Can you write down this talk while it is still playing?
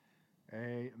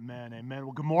Amen, amen.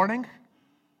 Well, good morning.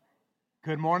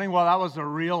 Good morning. Well, that was a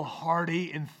real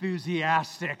hearty,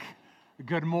 enthusiastic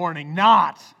good morning.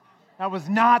 That was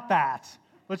not that.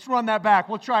 Let's run that back.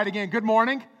 We'll try it again. Good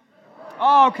morning.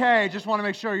 Okay, just want to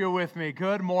make sure you're with me.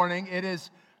 Good morning. It is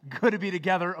good to be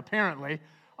together, apparently.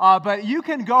 But you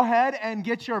can go ahead and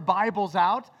get your Bibles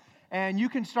out, and you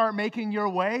can start making your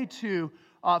way to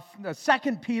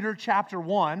 2 Peter chapter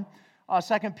 1.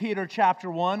 2 Peter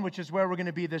chapter 1, which is where we're going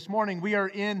to be this morning. We are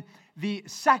in the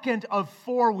second of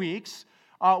 4 weeks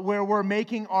where we're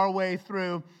making our way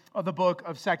through the book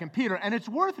of 2 Peter. And it's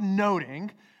worth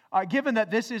noting, given that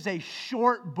this is a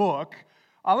short book,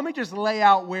 let me just lay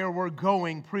out where we're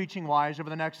going preaching-wise over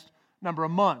the next number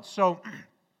of months. So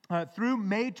through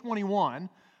May 21,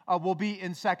 we'll be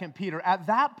in 2 Peter. At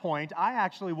that point, I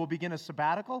actually will begin a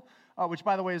sabbatical, which,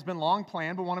 by the way, has been long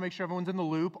planned, but want to make sure everyone's in the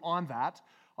loop on that.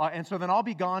 And so then I'll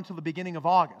be gone till the beginning of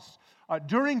August.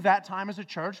 During that time as a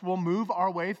church, we'll move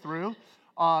our way through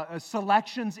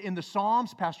selections in the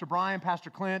Psalms. Pastor Brian,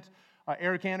 Pastor Clint,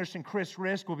 Eric Anderson, Chris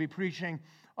Risk will be preaching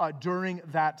during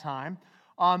that time.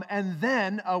 And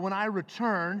then when I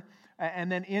return,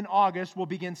 and then in August, we'll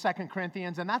begin 2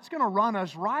 Corinthians. And that's going to run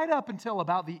us right up until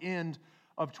about the end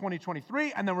of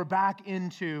 2023. And then we're back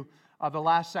into the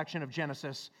last section of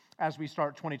Genesis as we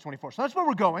start 2024. So that's where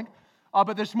we're going.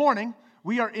 But this morning,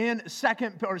 we are in 2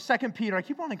 Peter. I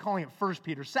keep wanting calling it 1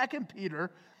 Peter. 2 Peter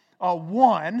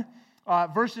 1,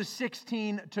 verses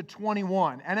 16 to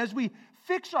 21. And as we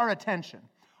fix our attention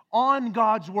on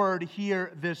God's Word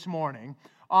here this morning,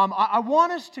 I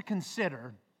want us to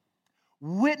consider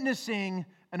witnessing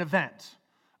an event,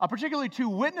 particularly to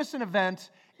witness an event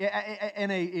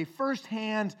in a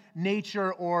first-hand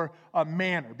nature or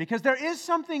manner. Because there is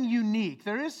something unique,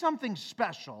 there is something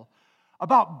special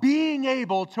about being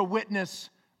able to witness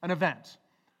an event,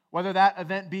 whether that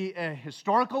event be a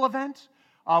historical event,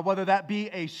 whether that be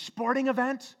a sporting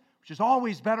event, which is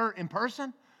always better in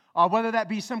person, whether that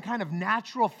be some kind of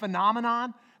natural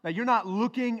phenomenon that you're not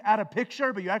looking at a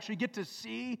picture, but you actually get to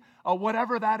see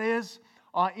whatever that is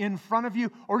in front of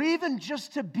you, or even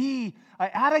just to be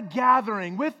at a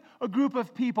gathering with a group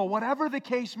of people, whatever the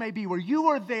case may be, where you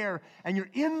are there and you're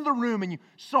in the room and you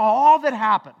saw all that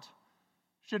happened.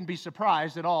 Shouldn't be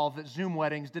surprised at all that Zoom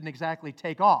weddings didn't exactly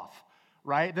take off,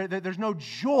 right? There's no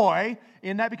joy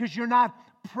in that because you're not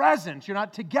present, you're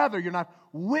not together, you're not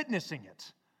witnessing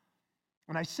it.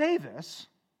 And I say this,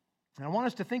 and I want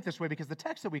us to think this way because the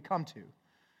text that we come to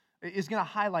is going to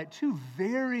highlight two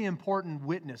very important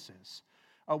witnesses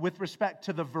with respect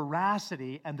to the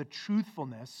veracity and the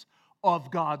truthfulness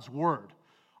of God's Word.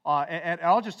 And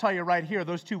I'll just tell you right here,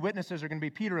 those two witnesses are going to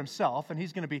be Peter himself, and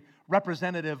he's going to be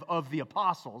representative of the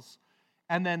apostles.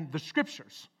 And then the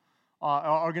Scriptures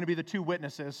are going to be the two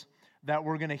witnesses that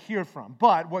we're going to hear from.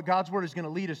 But what God's Word is going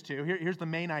to lead us to, here's the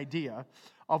main idea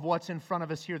of what's in front of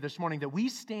us here this morning, that we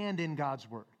stand in God's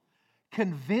Word,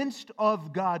 convinced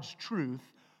of God's truth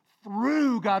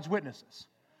through God's witnesses.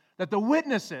 That the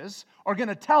witnesses are going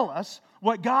to tell us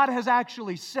what God has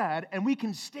actually said, and we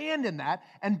can stand in that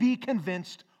and be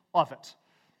convinced of it.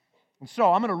 And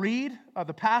so I'm going to read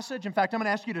the passage. In fact, I'm going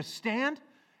to ask you to stand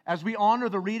as we honor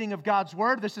the reading of God's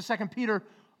Word. This is 2 Peter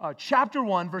chapter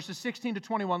 1, verses 16 to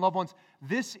 21. Loved ones,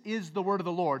 this is the word of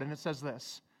the Lord, and it says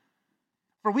this.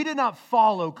 For we did not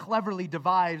follow cleverly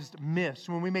devised myths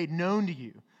when we made known to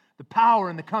you the power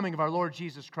and the coming of our Lord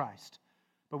Jesus Christ,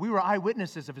 but we were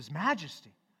eyewitnesses of His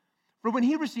majesty. For when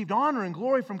He received honor and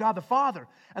glory from God the Father,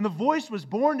 and the voice was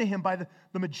borne to Him by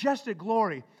the majestic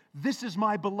glory, "This is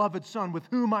my beloved Son, with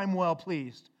whom I'm well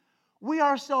pleased." We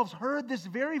ourselves heard this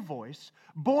very voice,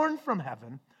 borne from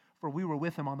heaven, for we were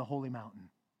with Him on the holy mountain.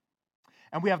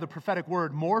 And we have the prophetic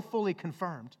word more fully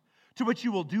confirmed, to which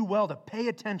you will do well to pay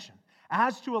attention,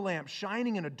 as to a lamp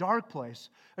shining in a dark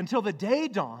place, until the day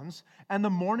dawns and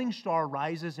the morning star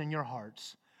rises in your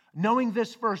hearts. Knowing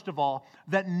this, first of all,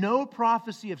 that no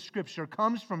prophecy of Scripture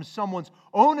comes from someone's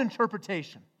own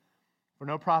interpretation. For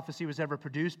no prophecy was ever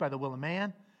produced by the will of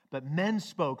man, but men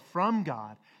spoke from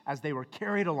God as they were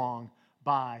carried along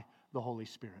by the Holy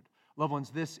Spirit. Loved ones,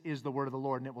 this is the word of the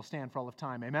Lord, and it will stand for all of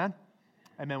time. Amen?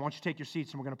 Amen. Why don't you take your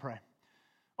seats, and we're going to pray.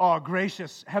 Oh,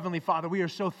 gracious Heavenly Father, we are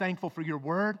so thankful for your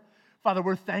word. Father,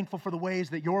 we're thankful for the ways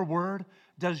that your word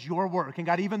does your work. And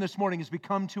God, even this morning as we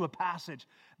come to a passage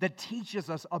that teaches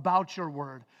us about your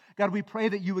word, God, we pray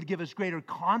that you would give us greater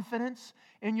confidence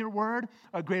in your word,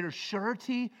 a greater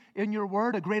surety in your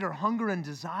word, a greater hunger and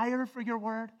desire for your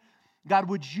word. God,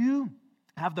 would you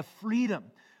have the freedom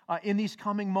in these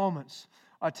coming moments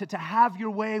to have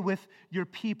your way with your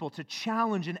people, to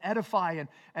challenge and edify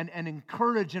and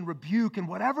encourage and rebuke and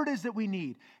whatever it is that we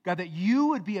need. God, that you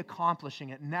would be accomplishing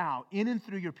it now in and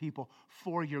through your people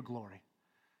for your glory.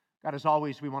 God, as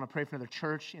always, we want to pray for another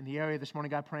church in the area this morning.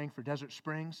 God, praying for Desert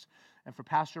Springs and for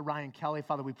Pastor Ryan Kelly.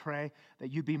 Father, we pray that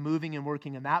you'd be moving and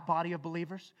working in that body of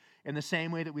believers in the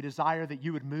same way that we desire that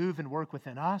you would move and work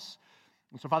within us.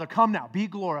 And so, Father, come now, be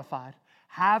glorified,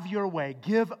 have your way,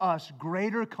 give us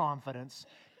greater confidence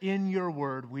in your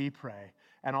word, we pray.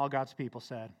 And all God's people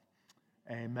said,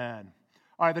 amen.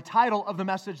 All right, the title of the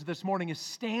message this morning is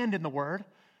Stand in the Word.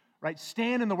 Right,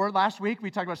 stand in the Word. Last week,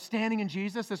 we talked about standing in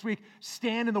Jesus. This week,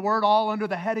 stand in the Word, all under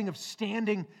the heading of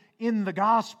standing in the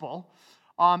gospel.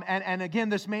 And again,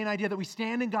 this main idea that we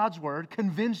stand in God's Word,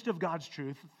 convinced of God's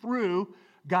truth, through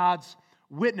God's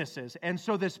witnesses. And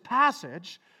so this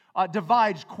passage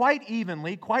divides quite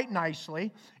evenly, quite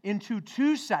nicely, into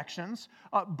two sections,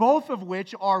 both of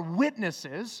which are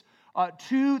witnesses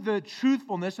to the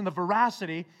truthfulness and the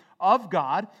veracity of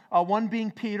God, one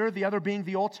being Peter, the other being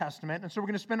the Old Testament. And so we're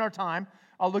going to spend our time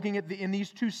looking at in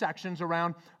these two sections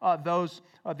around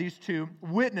these two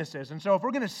witnesses. And so if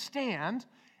we're going to stand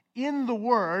in the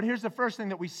Word, here's the first thing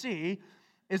that we see,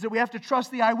 is that we have to trust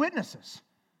the eyewitnesses,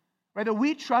 right? That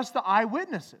we trust the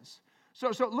eyewitnesses. So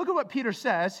look at what Peter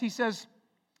says. He says,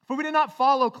 "For we did not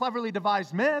follow cleverly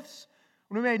devised myths,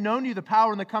 when we made known to you the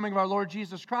power and the coming of our Lord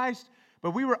Jesus Christ,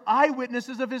 but we were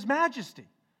eyewitnesses of His majesty."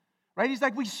 Right? He's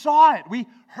like, we saw it, we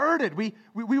heard it, we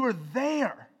were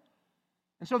there.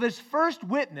 And so this first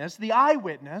witness, the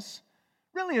eyewitness,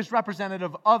 really is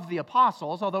representative of the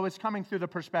apostles, although it's coming through the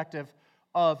perspective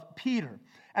of Peter.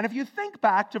 And if you think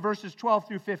back to verses 12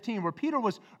 through 15, where Peter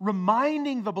was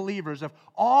reminding the believers of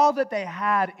all that they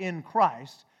had in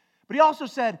Christ, but he also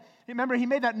said, remember, he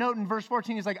made that note in verse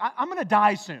 14, he's like, I'm going to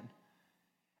die soon.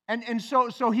 And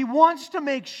so he wants to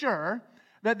make sure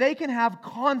that they can have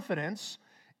confidence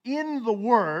in the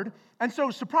Word. And so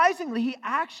surprisingly, he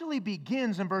actually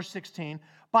begins in verse 16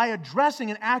 by addressing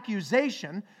an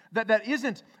accusation that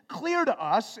isn't clear to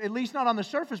us, at least not on the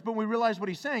surface, but when we realize what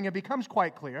he's saying, it becomes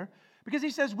quite clear, because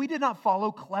he says, we did not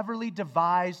follow cleverly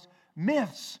devised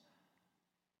myths.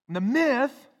 And the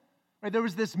myth, right, there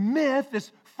was this myth,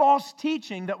 this false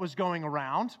teaching that was going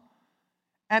around,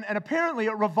 and apparently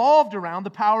it revolved around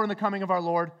the power and the coming of our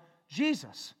Lord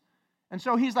Jesus. And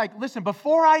so he's like, listen,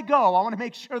 before I go, I want to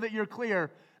make sure that you're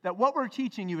clear that what we're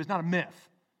teaching you is not a myth.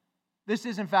 This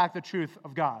is, in fact, the truth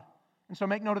of God. And so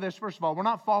make note of this, first of all, we're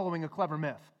not following a clever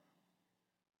myth.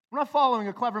 We're not following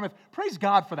a clever myth. Praise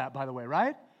God for that, by the way,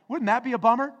 right? Wouldn't that be a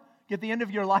bummer? Get the end of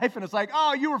your life and it's like,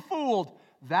 oh, you were fooled.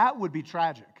 That would be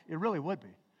tragic. It really would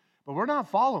be. But we're not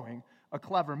following a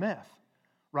clever myth,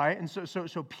 right? And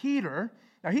so Peter,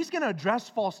 now he's going to address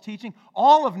false teaching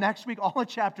all of next week, all of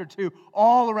chapter 2,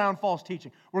 all around false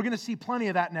teaching. We're going to see plenty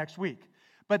of that next week.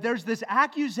 But there's this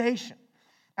accusation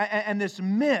and this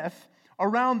myth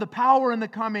around the power and the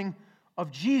coming of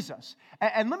Jesus.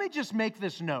 And let me just make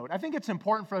this note. I think it's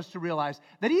important for us to realize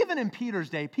that even in Peter's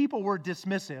day, people were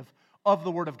dismissive of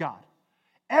the Word of God.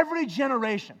 Every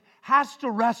generation has to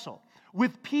wrestle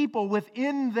with people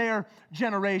within their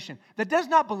generation that does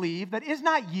not believe, that is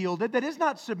not yielded, that is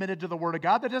not submitted to the Word of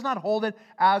God, that does not hold it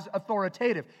as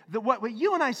authoritative. That what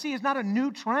you and I see is not a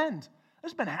new trend.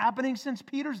 This has been happening since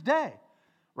Peter's day,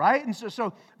 right? And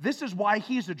so this is why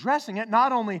he's addressing it,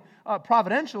 not only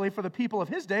providentially for the people of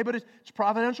his day, but it's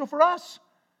providential for us.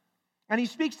 And he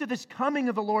speaks to this coming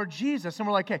of the Lord Jesus, and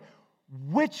we're like, okay,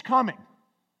 which coming?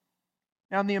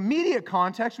 Now, in the immediate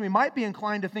context, we might be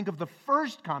inclined to think of the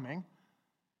first coming,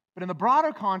 but in the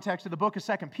broader context of the book of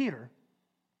 2 Peter,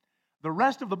 the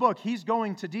rest of the book, he's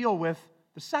going to deal with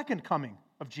the second coming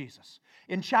of Jesus.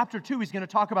 In chapter 2, he's going to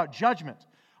talk about judgment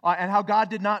and how God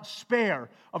did not spare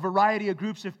a variety of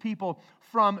groups of people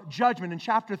from judgment. In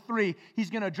chapter 3, he's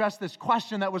going to address this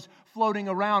question that was floating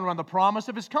around the promise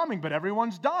of his coming, but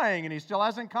everyone's dying and he still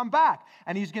hasn't come back.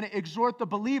 And he's going to exhort the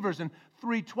believers in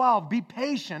 3:12, be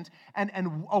patient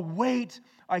and await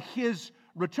his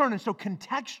return. And so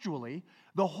contextually,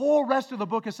 the whole rest of the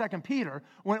book of 2 Peter,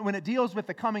 when it deals with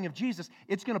the coming of Jesus,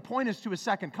 it's going to point us to his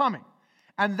second coming.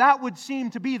 And that would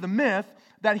seem to be the myth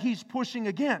that he's pushing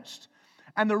against.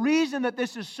 And the reason that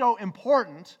this is so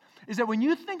important is that when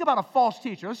you think about a false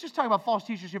teacher, let's just talk about false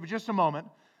teachers here for just a moment,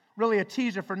 really a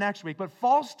teaser for next week, but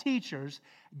false teachers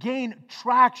gain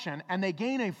traction and they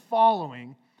gain a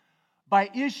following by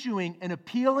issuing an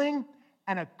appealing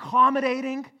and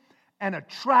accommodating and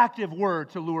attractive word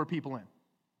to lure people in.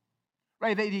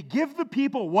 Right? They give the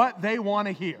people what they want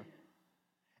to hear.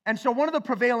 And so one of the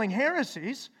prevailing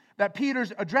heresies that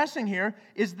Peter's addressing here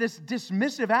is this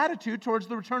dismissive attitude towards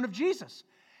the return of Jesus.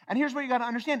 And here's what you got to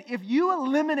understand. If you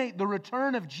eliminate the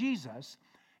return of Jesus,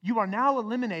 you are now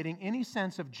eliminating any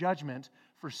sense of judgment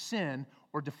for sin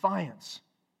or defiance.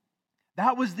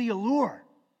 That was the allure.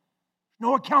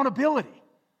 No accountability.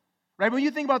 Right? When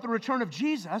you think about the return of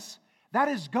Jesus, that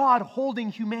is God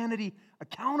holding humanity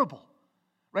accountable.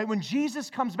 Right? When Jesus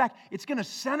comes back, it's going to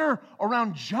center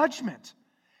around judgment.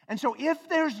 And so if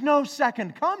there's no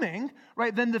second coming,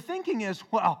 right, then the thinking is,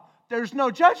 well, there's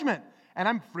no judgment, and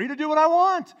I'm free to do what I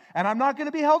want, and I'm not going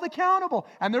to be held accountable,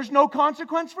 and there's no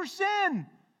consequence for sin. Does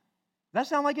that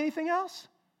sound like anything else?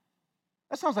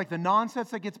 That sounds like the nonsense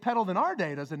that gets peddled in our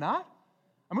day, does it not?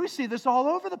 I mean, we see this all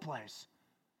over the place.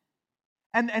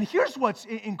 And here's what's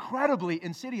incredibly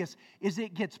insidious, is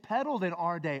it gets peddled in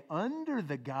our day under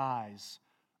the guise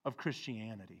of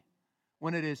Christianity,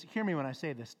 when it is, hear me when I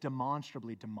say this,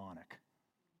 demonstrably demonic.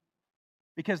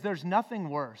 Because there's nothing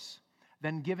worse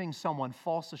than giving someone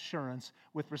false assurance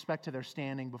with respect to their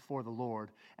standing before the Lord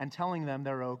and telling them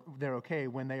they're okay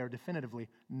when they are definitively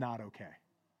not okay.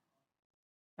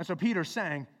 And so Peter's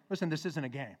saying, listen, this isn't a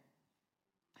game.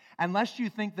 Unless you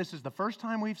think this is the first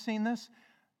time we've seen this,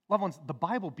 loved ones, the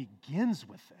Bible begins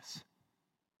with this.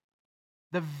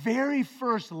 The very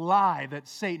first lie that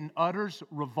Satan utters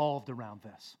revolved around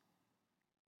this.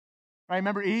 Right,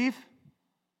 remember Eve?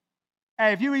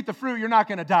 Hey, if you eat the fruit, you're not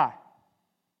going to die.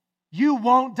 You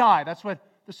won't die. That's what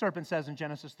the serpent says in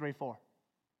Genesis 3:4.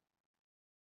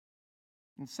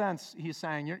 In a sense, he's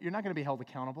saying, you're not going to be held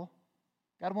accountable.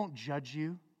 God won't judge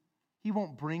you. He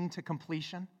won't bring to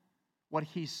completion what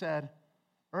he said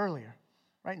earlier.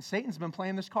 Right? And Satan's been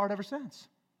playing this card ever since.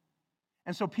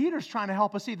 And so Peter's trying to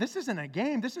help us see, this isn't a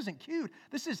game. This isn't cute.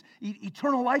 This is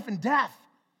eternal life and death.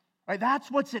 Right? That's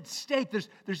what's at stake.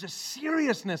 There's a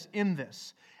seriousness in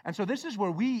this. And so this is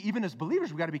where we, even as believers,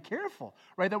 we've got to be careful,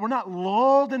 right? That we're not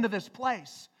lulled into this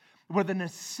place where the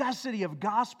necessity of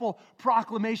gospel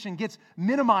proclamation gets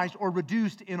minimized or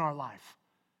reduced in our life.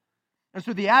 And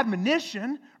so the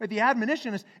admonition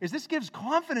is this gives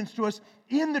confidence to us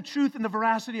in the truth and the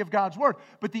veracity of God's word.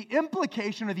 But the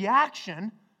implication or the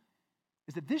action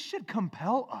is that this should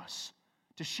compel us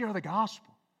to share the gospel.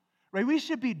 Right? We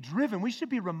should be driven. We should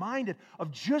be reminded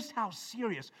of just how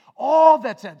serious all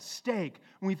that's at stake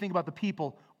when we think about the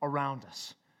people around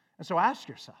us. And so ask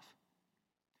yourself,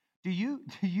 do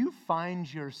you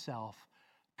find yourself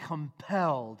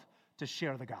compelled to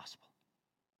share the gospel?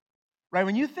 Right?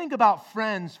 When you think about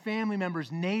friends, family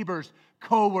members, neighbors,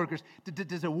 co-workers,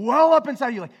 does it well up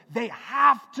inside you like, they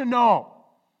have to know?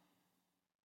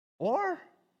 Or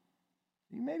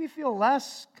you maybe feel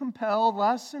less compelled,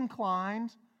 less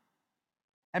inclined.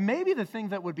 And maybe the thing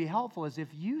that would be helpful is if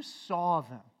you saw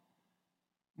them,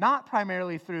 not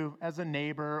primarily through as a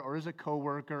neighbor or as a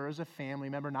coworker or as a family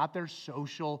member, not their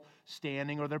social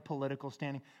standing or their political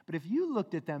standing, but if you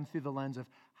looked at them through the lens of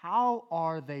how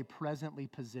are they presently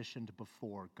positioned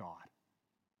before God?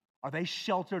 Are they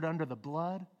sheltered under the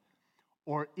blood?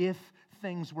 Or if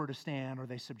things were to stand, are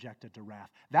they subjected to wrath?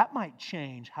 That might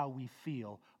change how we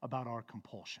feel about our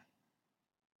compulsion.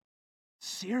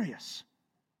 Serious.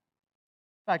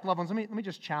 In fact, loved ones, let me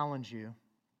just challenge you.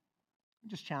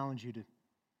 To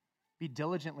be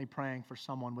diligently praying for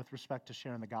someone with respect to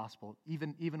sharing the gospel,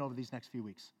 even over these next few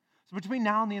weeks. So between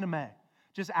now and the end of May,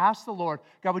 just ask the Lord,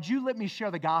 God, would you let me share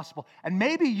the gospel? And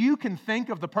maybe you can think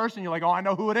of the person, you're like, oh, I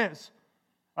know who it is.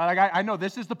 Like, I know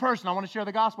this is the person I want to share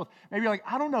the gospel with. Maybe you're like,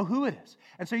 I don't know who it is.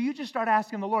 And so you just start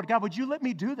asking the Lord, God, would you let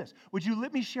me do this? Would you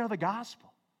let me share the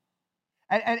gospel?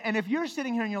 And if you're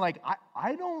sitting here and you're like,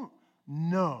 I don't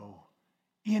know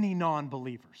any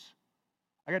non-believers,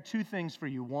 I got two things for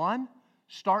you. One,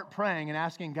 start praying and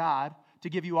asking God to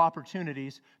give you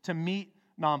opportunities to meet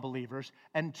non-believers.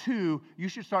 And two, you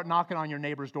should start knocking on your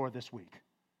neighbor's door this week.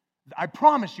 I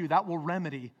promise you that will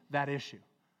remedy that issue.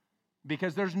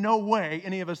 Because there's no way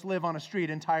any of us live on a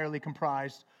street entirely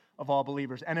comprised of all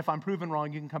believers. And if I'm proven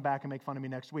wrong, you can come back and make fun of me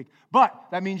next week. But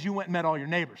that means you went and met all your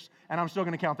neighbors. And I'm still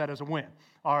going to count that as a win.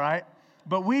 All right?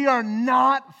 But we are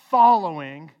not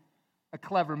following a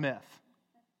clever myth.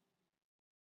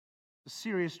 The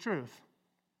serious truth,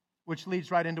 which leads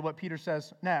right into what Peter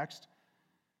says next,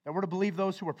 that we're to believe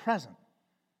those who are present.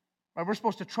 Right? We're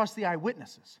supposed to trust the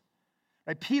eyewitnesses.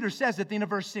 Right? Peter says at the end of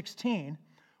verse 16,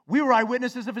 we were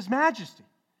eyewitnesses of his majesty.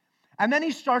 And then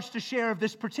he starts to share of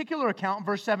this particular account in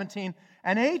verse 17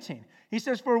 and 18. He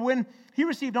says, for when he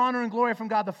received honor and glory from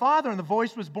God the Father, and the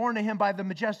voice was borne to him by the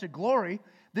majestic glory,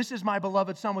 this is my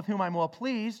beloved Son with whom I'm well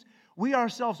pleased, we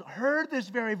ourselves heard this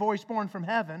very voice borne from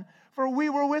heaven, for we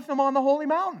were with him on the holy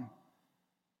mountain.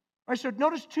 All right, so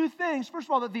notice two things. First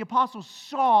of all, that the apostles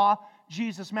saw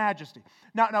Jesus' majesty.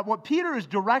 Now, what Peter is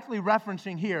directly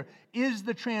referencing here is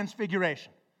the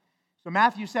transfiguration. So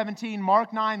Matthew 17,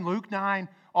 Mark 9, Luke 9,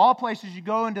 all places you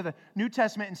go into the New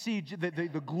Testament and see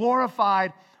the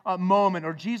glorified moment,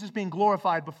 or Jesus being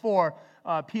glorified before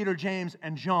Peter, James,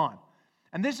 and John.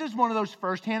 And this is one of those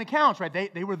firsthand accounts,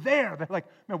 right? They were there. They're like,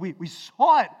 man, we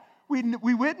saw it.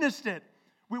 We witnessed it.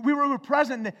 We were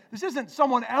present. This isn't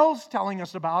someone else telling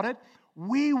us about it.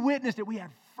 We witnessed it. We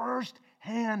had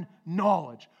firsthand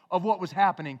knowledge of what was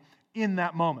happening in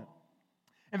that moment.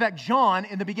 In fact, John,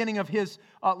 in the beginning of his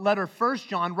letter, 1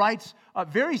 John, writes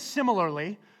very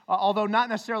similarly, although not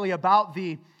necessarily about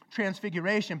the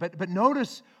transfiguration, but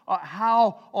notice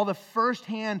how all the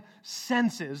firsthand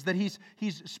senses that he's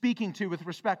speaking to with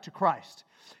respect to Christ.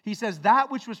 He says, that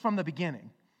which was from the beginning,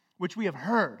 which we have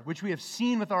heard, which we have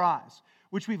seen with our eyes,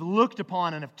 which we've looked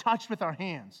upon and have touched with our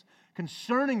hands,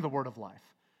 concerning the word of life.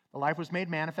 The life was made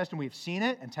manifest, and we have seen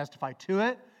it and testified to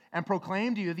it, and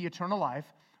proclaimed to you the eternal life,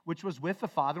 which was with the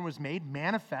Father and was made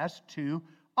manifest to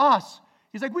us.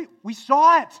 He's like, we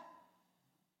saw it.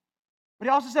 But he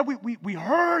also said we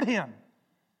heard him.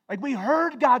 Like, we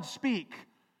heard God speak.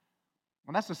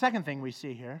 And that's the second thing we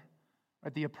see here.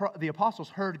 Right? The apostles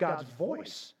heard God's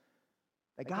voice.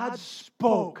 That God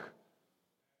spoke.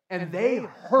 And they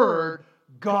heard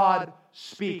God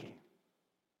speaking.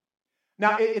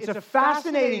 Now, it's a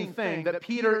fascinating thing that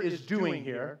Peter is doing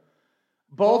here,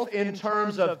 both in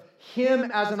terms of him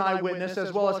as an eyewitness,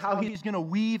 as well as how he's going to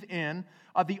weave in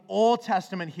the Old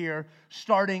Testament here,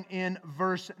 starting in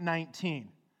verse 19.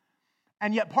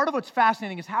 And yet part of what's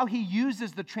fascinating is how he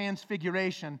uses the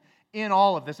transfiguration in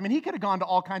all of this. I mean, he could have gone to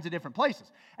all kinds of different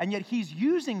places, and yet he's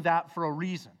using that for a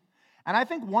reason. And I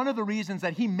think one of the reasons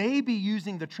that he may be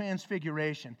using the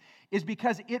transfiguration is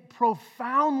because it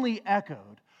profoundly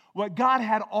echoed what God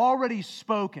had already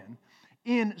spoken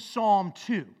in Psalm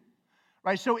 2.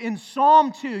 Right? So in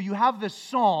Psalm 2, you have this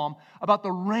psalm about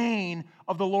the reign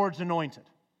of the Lord's anointed.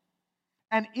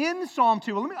 And in Psalm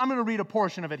 2, I'm going to read a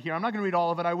portion of it here. I'm not going to read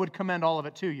all of it. I would commend all of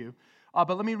it to you.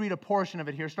 But let me read a portion of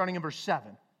it here, starting in verse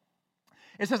 7.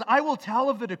 It says, I will tell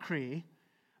of the decree.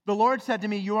 The Lord said to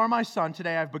me, you are my son,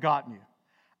 today I've begotten you.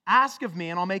 Ask of me,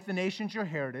 and I'll make the nations your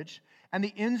heritage, and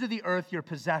the ends of the earth your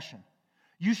possession.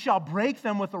 You shall break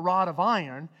them with a rod of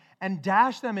iron, and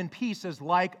dash them in pieces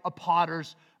like a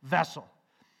potter's vessel.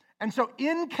 And so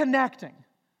in connecting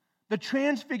the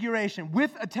transfiguration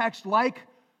with a text like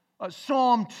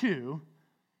Psalm 2,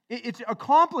 it's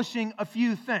accomplishing a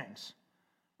few things,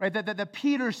 right, that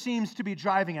Peter seems to be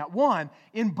driving at. One,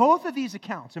 in both of these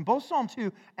accounts, in both Psalm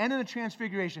 2 and in the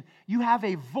transfiguration, you have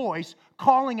a voice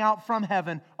calling out from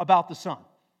heaven about the Son.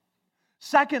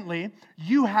 Secondly,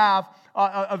 you have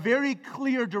a very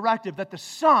clear directive that the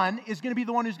Son is going to be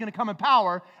the one who's going to come in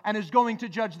power and is going to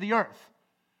judge the earth,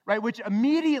 right? Which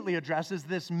immediately addresses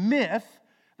this myth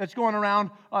that's going around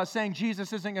saying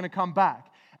Jesus isn't going to come back.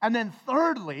 And then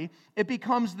thirdly, it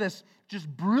becomes this just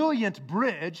brilliant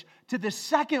bridge to the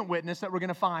second witness that we're going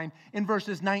to find in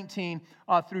verses 19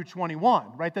 through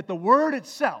 21, right? That the Word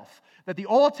itself, that the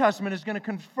Old Testament is going to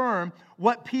confirm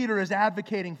what Peter is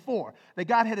advocating for. That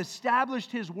God had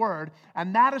established His Word,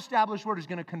 and that established Word is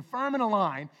going to confirm and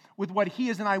align with what He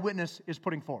as an eyewitness is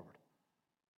putting forward.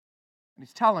 And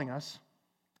He's telling us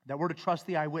that we're to trust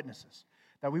the eyewitnesses,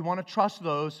 that we want to trust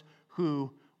those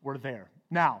who were there.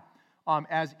 Now,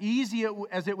 as easy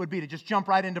as it would be to just jump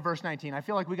right into verse 19, I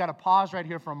feel like we got to pause right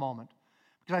here for a moment,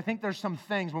 because I think there's some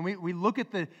things, when we look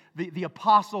at the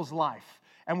apostles' life,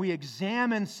 and we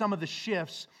examine some of the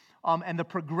shifts and the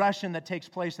progression that takes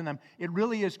place in them, it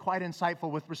really is quite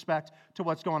insightful with respect to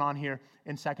what's going on here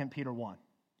in 2 Peter 1.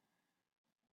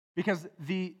 Because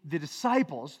the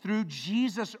disciples, through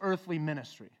Jesus' earthly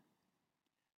ministry,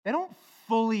 they don't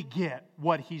fully get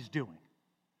what He's doing.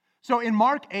 So in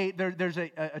Mark 8, there's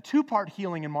a two-part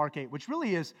healing in Mark 8, which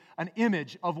really is an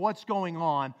image of what's going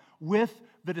on with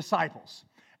the disciples.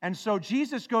 And so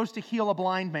Jesus goes to heal a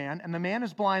blind man, and the man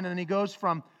is blind, and then he goes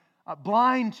from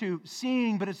blind to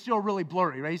seeing, but it's still really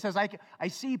blurry, right? He says, I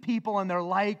see people, and they're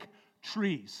like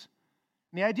trees.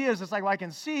 And the idea is, it's like, well, I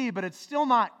can see, but it's still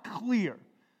not clear.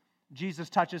 Jesus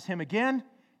touches him again,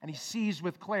 and he sees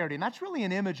with clarity. And that's really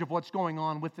an image of what's going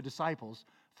on with the disciples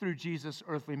through Jesus'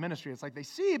 earthly ministry. It's like they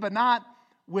see, but not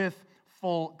with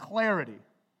full clarity.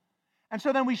 And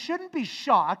so then we shouldn't be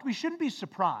shocked, we shouldn't be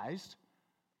surprised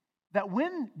that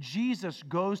when Jesus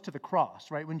goes to the cross,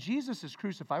 right, when Jesus is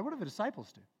crucified, what do the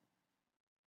disciples do?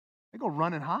 They go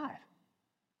run and hide.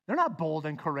 They're not bold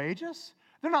and courageous.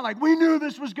 They're not like, we knew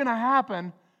this was going to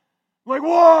happen. Like,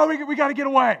 whoa, we got to get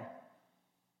away.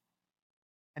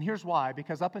 And here's why,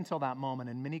 because up until that moment,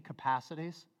 in many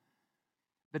capacities,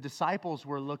 The disciples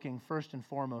were looking first and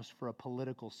foremost for a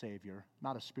political savior,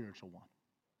 not a spiritual one.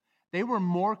 They were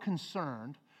more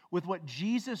concerned with what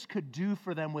Jesus could do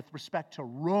for them with respect to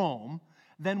Rome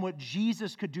than what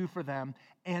Jesus could do for them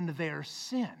and their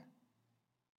sin.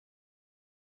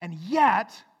 And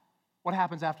yet, what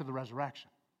happens after the resurrection?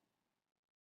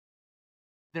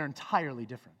 They're entirely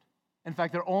different. In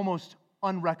fact, they're almost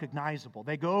unrecognizable.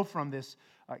 They go from this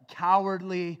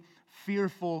cowardly,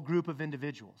 fearful group of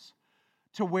individuals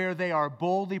to where they are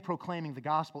boldly proclaiming the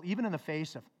gospel, even in the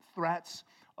face of threats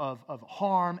of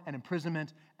harm and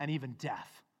imprisonment and even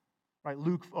death. Right?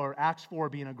 Luke or Acts 4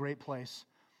 being a great place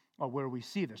where we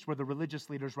see this, where the religious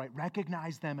leaders, right,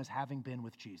 recognize them as having been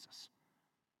with Jesus.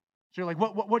 So you're like,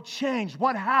 what changed?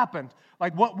 What happened?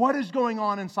 Like, what is going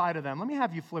on inside of them? Let me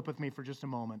have you flip with me for just a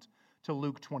moment to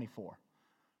Luke 24.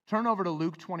 Turn over to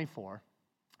Luke 24,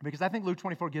 because I think Luke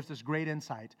 24 gives us great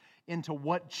insight into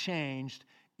what changed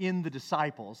in the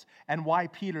disciples and why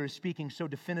Peter is speaking so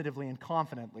definitively and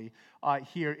confidently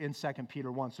here in 2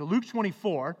 Peter 1. So Luke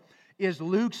 24 is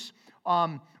Luke's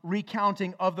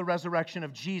recounting of the resurrection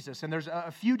of Jesus. And there's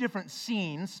a few different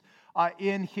scenes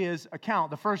in his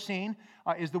account. The first scene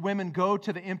is the women go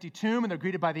to the empty tomb and they're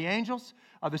greeted by the angels.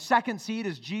 The second scene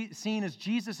is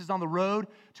Jesus is on the road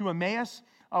to Emmaus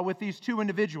with these two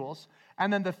individuals.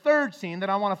 And then the third scene that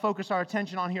I want to focus our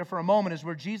attention on here for a moment is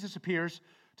where Jesus appears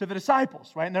to the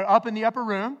disciples, right? And they're up in the upper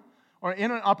room, or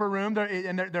in an upper room,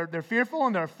 they're fearful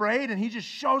and they're afraid, and he just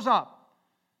shows up.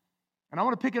 And I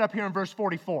want to pick it up here in verse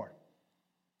 44.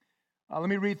 Let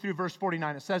me read through verse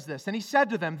 49. It says this, "And he said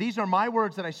to them, 'These are my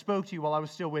words that I spoke to you while I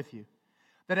was still with you,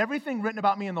 that everything written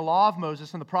about me in the law of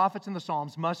Moses and the prophets and the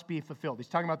Psalms must be fulfilled.'" He's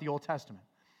talking about the Old Testament.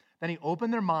 "Then he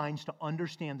opened their minds to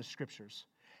understand the Scriptures.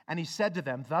 And he said to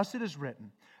them, 'Thus it is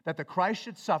written, that the Christ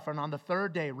should suffer and on the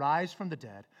third day rise from the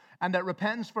dead, and that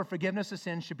repentance for forgiveness of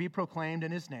sins should be proclaimed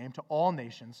in his name to all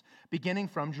nations, beginning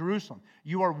from Jerusalem.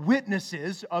 You are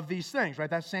witnesses of these things,'" right?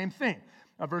 That same thing.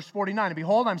 Verse 49, "And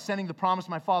behold, I'm sending the promise of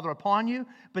my Father upon you,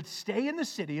 but stay in the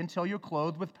city until you're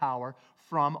clothed with power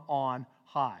from on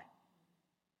high."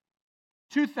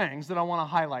 Two things that I want to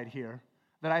highlight here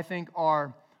that I think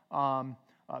are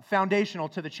foundational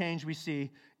to the change we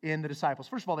see in the disciples.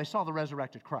 First of all, they saw the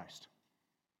resurrected Christ.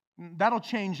 That'll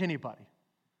change anybody,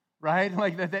 right?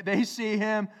 Like they see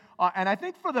him, and I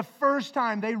think for the first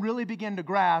time they really begin to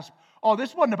grasp, oh,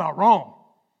 this wasn't about Rome.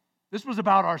 This was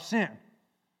about our sin.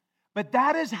 But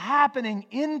that is happening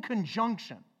in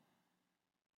conjunction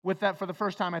with that. For the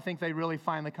first time, I think they really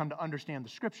finally come to understand the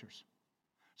Scriptures.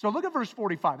 So look at verse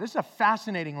 45. This is a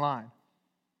fascinating line.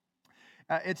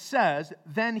 It says,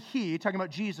 "Then he," talking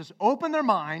about Jesus, "opened their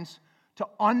minds to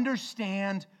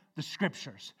understand the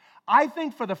Scriptures." I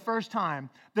think for the first time,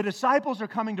 the disciples are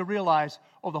coming to realize,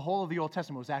 oh, the whole of the Old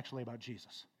Testament was actually about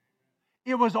Jesus.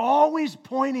 It was always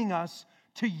pointing us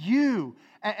to you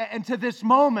and to this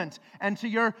moment and to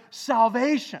your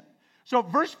salvation. So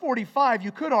verse 45,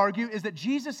 you could argue, is that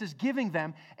Jesus is giving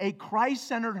them a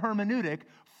Christ-centered hermeneutic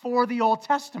for the Old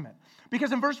Testament.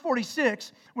 Because in verse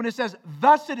 46, when it says,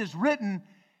 "Thus it is written,"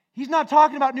 he's not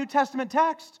talking about New Testament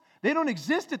text. They don't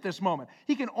exist at this moment.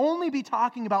 He can only be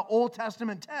talking about Old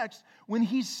Testament text when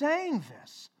he's saying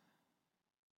this.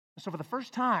 So for the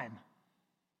first time,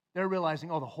 they're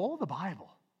realizing, oh, the whole of the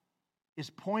Bible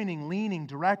is pointing, leaning,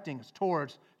 directing us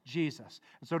towards Jesus.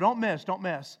 And so don't miss.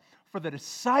 For the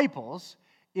disciples,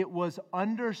 it was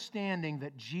understanding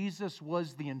that Jesus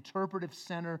was the interpretive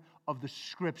center of the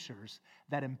Scriptures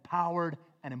that empowered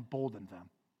and emboldened them.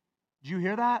 Did you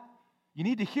hear that? You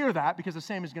need to hear that because the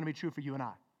same is going to be true for you and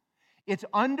I. It's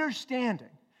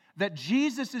understanding that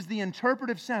Jesus is the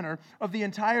interpretive center of the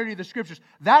entirety of the Scriptures.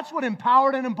 That's what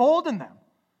empowered and emboldened them.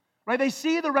 Right? They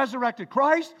see the resurrected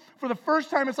Christ. For the first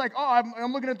time, it's like, oh,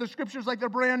 I'm looking at the Scriptures like they're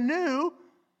brand new.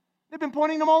 They've been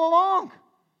pointing them all along.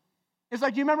 It's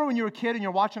like, do you remember when you were a kid and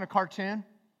you're watching a cartoon?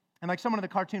 And like someone in the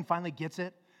cartoon finally gets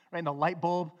it, right? And the light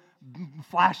bulb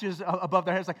flashes above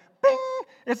their head. It's like, bing!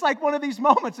 It's like one of these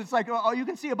moments. It's like, oh, you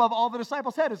can see above all the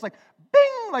disciples' head. It's like,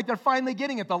 bing! Like they're finally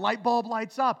getting it. The light bulb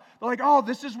lights up. They're like, oh,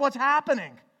 this is what's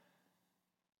happening.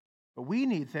 But we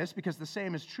need this because the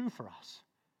same is true for us.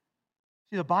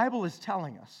 See, the Bible is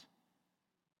telling us,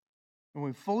 when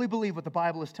we fully believe what the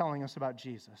Bible is telling us about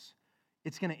Jesus,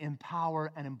 it's going to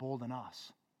empower and embolden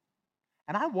us.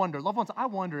 And I wonder, loved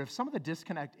ones, if some of the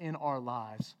disconnect in our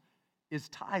lives is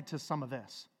tied to some of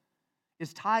this,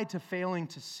 is tied to failing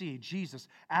to see Jesus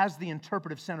as the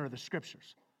interpretive center of the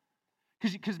Scriptures.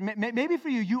 Because maybe for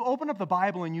you open up the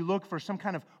Bible and you look for some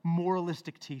kind of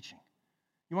moralistic teaching.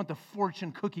 You want the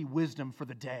fortune cookie wisdom for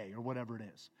the day or whatever it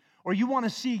is. or you want to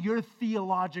see your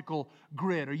theological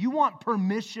grid, or you want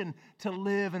permission to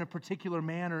live in a particular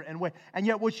manner and way. And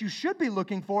yet what you should be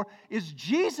looking for is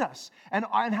Jesus and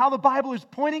how the Bible is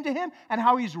pointing to him and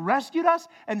how he's rescued us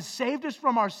and saved us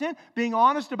from our sin, being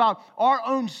honest about our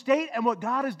own state and what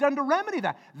God has done to remedy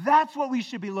that. That's what we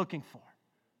should be looking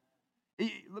for.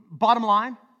 Bottom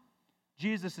line,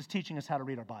 Jesus is teaching us how to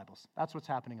read our Bibles. That's what's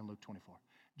happening in Luke 24.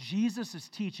 Jesus is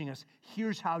teaching us,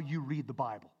 here's how you read the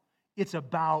Bible. It's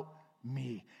about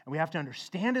me. And we have to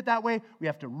understand it that way. We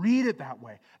have to read it that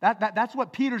way. That's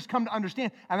what Peter's come to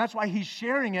understand, and that's why he's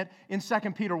sharing it in 2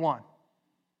 Peter 1.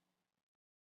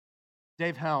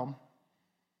 Dave Helm,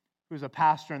 who's a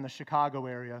pastor in the Chicago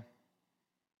area,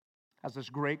 has this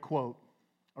great quote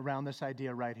around this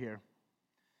idea right here.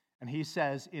 And he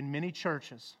says, in many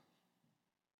churches,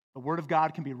 the Word of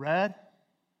God can be read,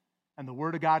 and the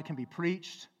Word of God can be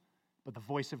preached, but the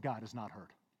voice of God is not heard.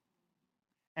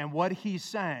 And what he's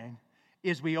saying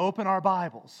is we open our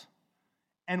Bibles,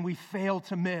 and we fail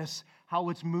to miss how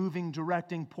it's moving,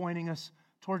 directing, pointing us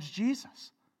towards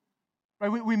Jesus. Right?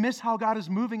 We miss how God is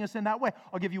moving us in that way.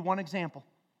 I'll give you one example.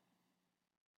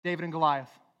 David and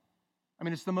Goliath. I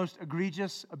mean, it's the most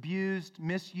egregious, abused,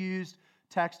 misused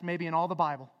text maybe in all the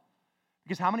Bible.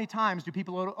 Because how many times do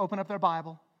people open up their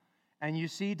Bible and you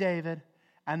see David,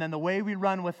 and then the way we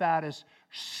run with that is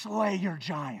slay your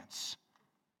giants?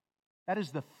 That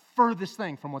is the furthest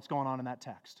thing from what's going on in that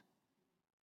text.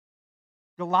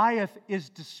 Goliath is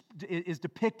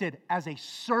depicted as a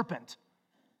serpent,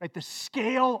 right? The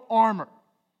scale armor.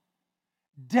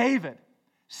 David,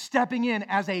 stepping in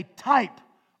as a type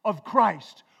of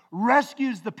Christ,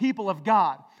 rescues the people of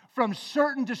God from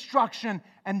certain destruction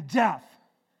and death.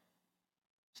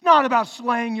 It's not about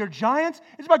slaying your giants.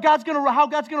 It's about how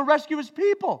God's going to rescue his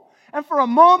people. And for a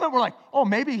moment, we're like, oh,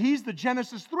 maybe he's the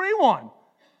Genesis 3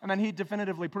 And then he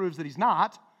definitively proves that he's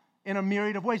not in a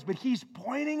myriad of ways. But he's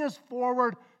pointing us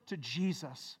forward to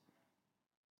Jesus.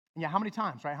 And yeah, how many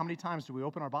times, right? How many times do we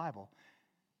open our Bible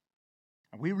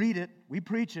and we read it, we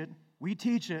preach it, we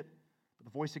teach it, but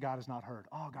the voice of God is not heard?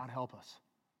 Oh, God help us.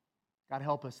 God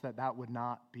help us that would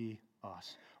not be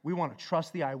us. We want to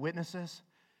trust the eyewitnesses,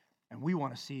 and we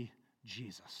want to see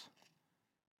Jesus.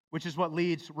 Which is what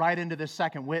leads right into this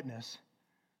second witness,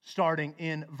 starting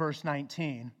in verse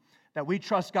 19, that we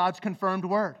trust God's confirmed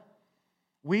word.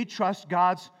 We trust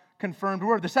God's confirmed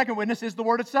word. The second witness is the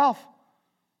word itself.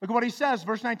 Look at what he says,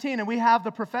 verse 19, and we have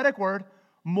the prophetic word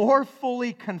more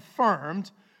fully confirmed,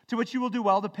 to which you will do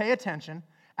well to pay attention,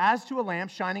 as to a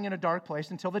lamp shining in a dark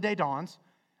place until the day dawns,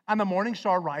 and the morning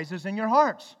star rises in your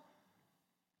hearts.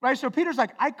 Right? So Peter's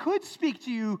like, I could speak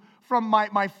to you from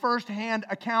my first-hand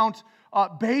account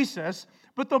basis,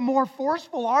 but the more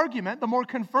forceful argument, the more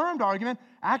confirmed argument,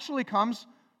 actually comes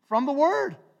from the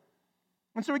Word.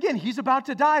 And so again, he's about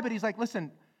to die, but he's like,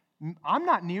 listen, I'm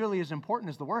not nearly as important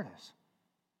as the Word is.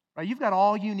 Right? You've got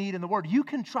all you need in the Word. You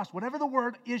can trust whatever the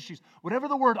Word issues, whatever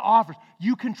the Word offers,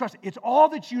 you can trust it. It's all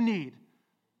that you need.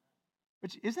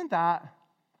 Which isn't that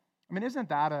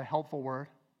a helpful word?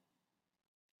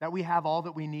 That we have all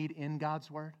that we need in God's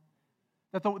Word?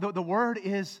 That the Word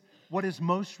is what is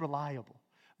most reliable.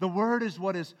 The Word is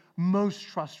what is most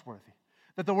trustworthy.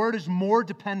 That the Word is more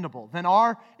dependable than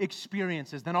our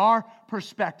experiences, than our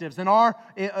perspectives, than our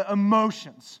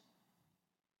emotions.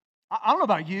 I don't know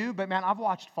about you, but man, I've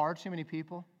watched far too many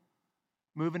people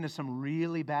move into some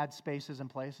really bad spaces and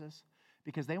places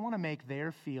because they want to make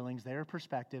their feelings, their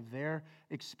perspective, their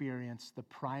experience the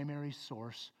primary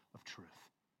source of truth.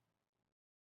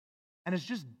 And it's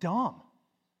just dumb.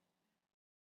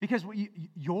 Because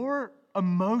your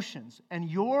emotions and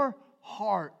your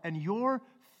heart and your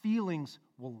feelings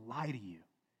will lie to you.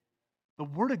 The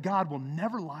Word of God will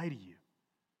never lie to you.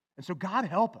 And so God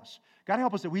help us. God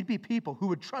help us that we'd be people who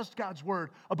would trust God's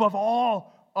Word above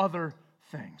all other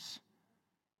things.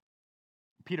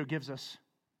 Peter gives us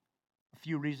a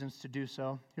few reasons to do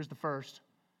so. Here's the first,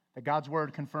 that God's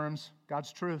Word confirms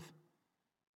God's truth.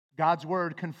 God's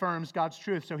Word confirms God's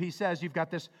truth. So he says you've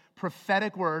got this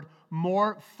prophetic word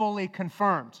more fully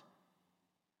confirmed.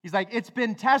 He's like, it's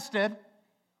been tested.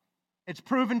 It's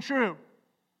proven true.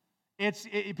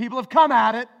 People have come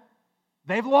at it.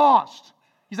 They've lost.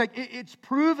 He's like, it's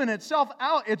proven itself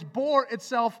out. It's bore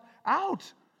itself out.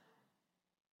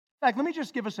 In fact, let me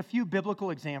just give us a few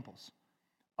biblical examples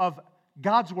of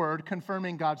God's Word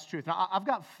confirming God's truth. Now, I've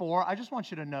got 4. I just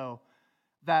want you to know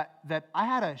that I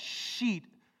had a sheet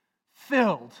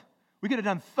filled. We could have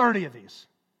done 30 of these.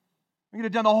 We could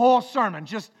have done the whole sermon.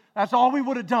 That's all we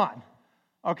would have done.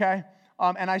 Okay?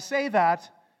 And I say that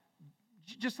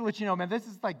just to let you know, man, this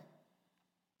is like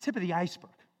tip of the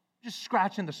iceberg. Just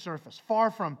scratching the surface.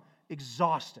 Far from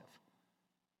exhaustive.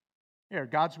 Here,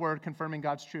 God's word confirming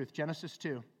God's truth. Genesis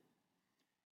 2.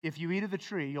 If you eat of the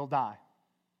tree, you'll die.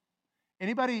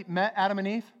 Anybody met Adam and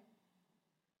Eve?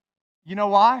 You know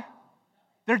why?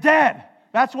 They're dead.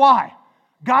 That's why.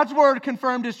 God's word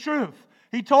confirmed his truth.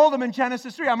 He told them in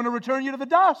Genesis 3, I'm going to return you to the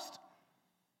dust.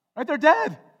 Right? They're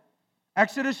dead.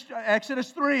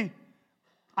 Exodus 3.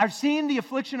 I've seen the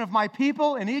affliction of my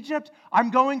people in Egypt.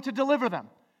 I'm going to deliver them.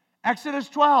 Exodus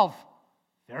 12.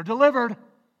 They're delivered.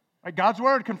 Right? God's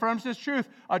word confirms his truth.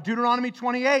 Deuteronomy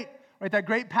 28. Right? That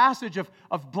great passage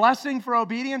of blessing for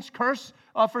obedience, curse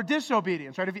for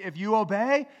disobedience. Right? If you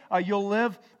obey, you'll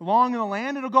live long in the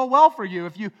land. It'll go well for you.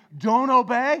 If you don't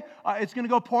obey, it's going to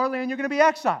go poorly and you're going to be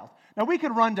exiled. Now, we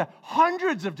could run to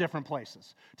hundreds of different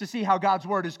places to see how God's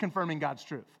word is confirming God's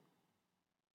truth.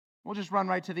 We'll just run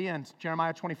right to the end.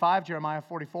 Jeremiah 25, Jeremiah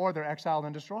 44, they're exiled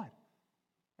and destroyed.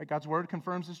 Right? God's word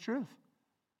confirms his truth.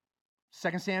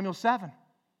 2 Samuel 7,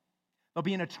 there'll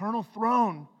be an eternal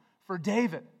throne for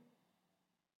David.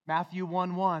 Matthew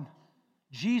 1:1,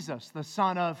 Jesus, the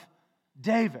son of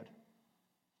David.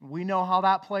 We know how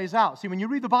that plays out. See, when you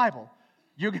read the Bible,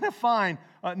 you're going to find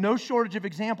no shortage of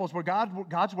examples where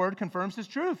God's word confirms his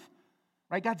truth.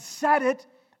 Right? God said it,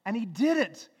 and he did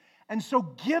it. And so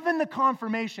given the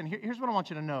confirmation, here's what I want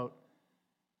you to note.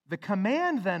 The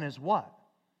command then is what?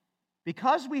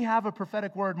 Because we have a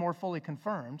prophetic word more fully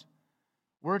confirmed,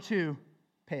 we're to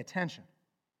pay attention.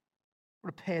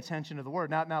 We're to pay attention to the word.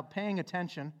 Now paying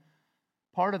attention,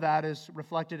 part of that is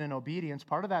reflected in obedience.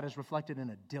 Part of that is reflected in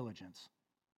a diligence.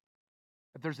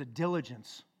 That there's a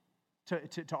diligence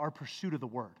to our pursuit of the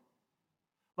word.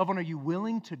 Loved one, are you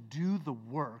willing to do the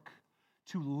work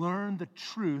to learn the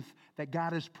truth that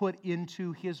God has put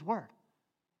into his word?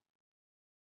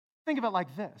 Think of it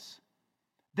like this.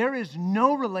 There is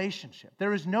no relationship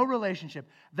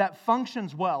that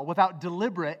functions well without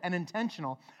deliberate and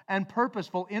intentional and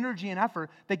purposeful energy and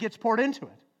effort that gets poured into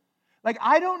it. Like,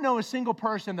 I don't know a single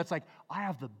person that's like, I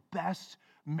have the best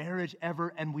marriage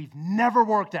ever and we've never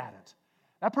worked at it.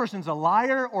 That person's a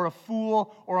liar or a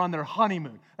fool or on their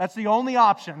honeymoon. That's the only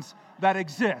options that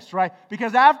exist, right?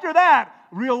 Because after that,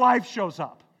 real life shows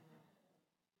up.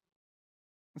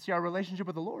 And see, our relationship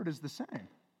with the Lord is the same.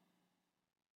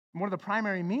 And one of the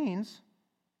primary means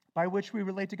by which we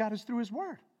relate to God is through his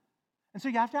word. And so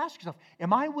you have to ask yourself,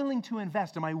 am I willing to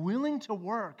invest? Am I willing to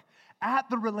work at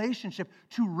the relationship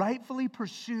to rightfully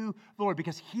pursue the Lord?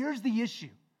 Because here's the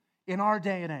issue in our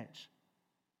day and age.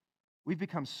 We've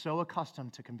become so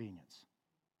accustomed to convenience.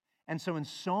 And so in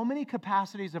so many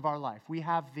capacities of our life, we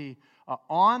have the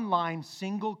online,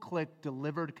 single-click,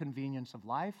 delivered convenience of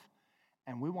life,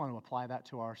 and we want to apply that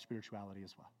to our spirituality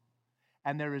as well.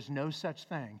 And there is no such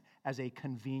thing as a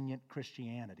convenient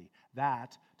Christianity.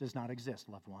 That does not exist,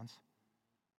 loved ones.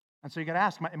 And so you got to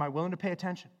ask, am I willing to pay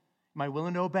attention? Am I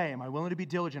willing to obey? Am I willing to be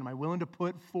diligent? Am I willing to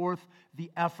put forth the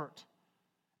effort?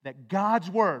 That God's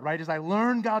word, right, as I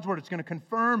learn God's word, it's going to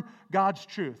confirm God's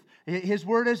truth. His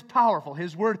word is powerful.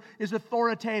 His word is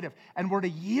authoritative. And we're to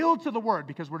yield to the word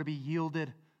because we're to be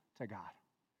yielded to God.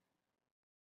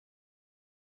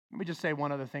 Let me just say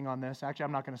one other thing on this. Actually,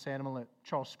 I'm not going to say it. I'm going to let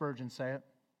Charles Spurgeon say it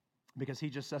because he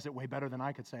just says it way better than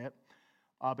I could say it.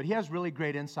 But he has really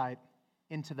great insight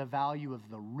into the value of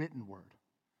the written word.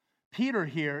 Peter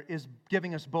here is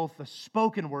giving us both the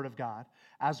spoken word of God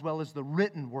as well as the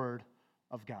written word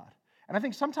of God. And I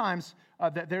think sometimes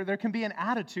there can be an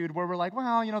attitude where we're like,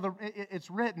 well, you know, it's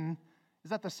written.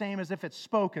 Is that the same as if it's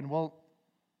spoken? Well,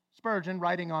 Spurgeon,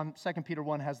 writing on 2 Peter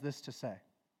 1, has this to say.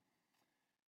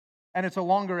 And it's a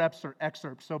longer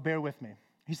excerpt, so bear with me.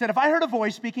 He said, if I heard a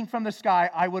voice speaking from the sky,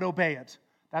 I would obey it.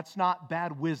 That's not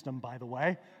bad wisdom, by the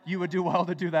way. You would do well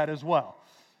to do that as well.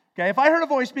 Okay, if I heard a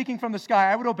voice speaking from the sky,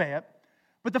 I would obey it.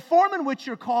 But the form in which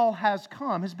your call has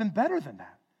come has been better than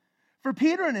that. For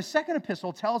Peter in his second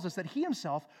epistle tells us that he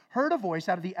himself heard a voice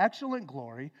out of the excellent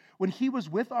glory when he was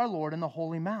with our Lord in the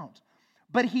holy mount.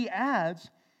 But he adds,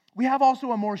 we have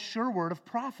also a more sure word of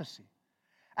prophecy.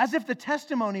 As if the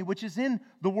testimony which is in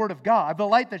the word of God, the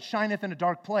light that shineth in a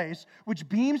dark place, which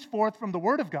beams forth from the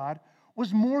word of God,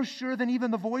 was more sure than even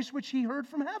the voice which he heard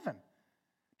from heaven.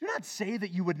 Do not say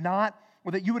that you would not,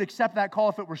 or that you would accept that call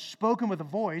if it were spoken with a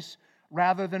voice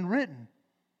rather than written.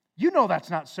 You know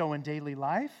that's not so in daily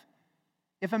life.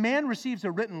 If a man receives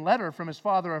a written letter from his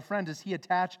father or friend, does he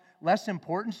attach less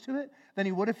importance to it than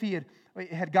he would if he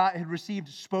had received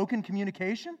spoken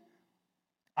communication?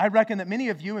 I reckon that many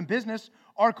of you in business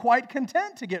are quite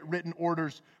content to get written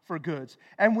orders for goods.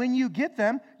 And when you get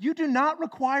them, you do not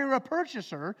require a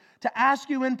purchaser to ask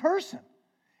you in person.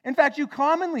 In fact, you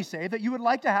commonly say that you would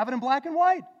like to have it in black and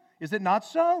white. Is it not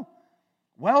so?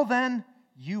 Well then,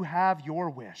 you have your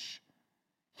wish.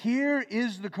 Here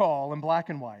is the call in black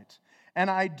and white. And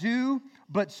I do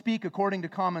but speak according to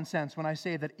common sense when I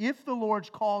say that if the Lord's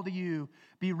call to you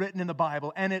be written in the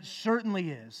Bible, and it certainly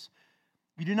is,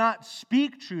 you do not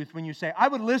speak truth when you say, I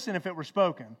would listen if it were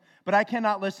spoken, but I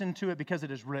cannot listen to it because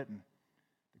it is written.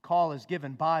 The call is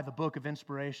given by the book of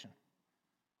inspiration.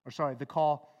 The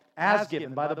call as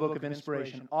given by the book of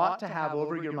inspiration ought to have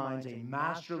over your minds a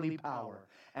masterly power.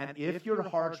 And if your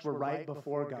hearts were right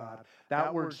before God,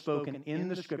 that word spoken in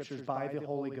the Scriptures by the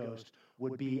Holy Ghost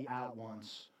would be at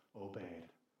once obeyed.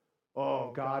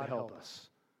 Oh, God help us.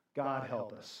 God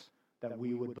help us that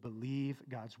we would believe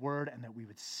God's word and that we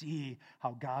would see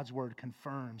how God's word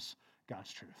confirms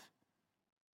God's truth.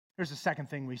 Here's the second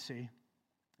thing we see,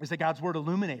 is that God's word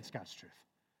illuminates God's truth.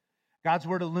 God's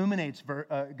word illuminates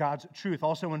God's truth,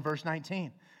 also in verse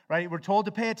 19, right? We're told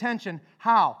to pay attention.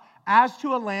 How? As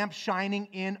to a lamp shining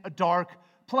in a dark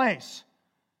place.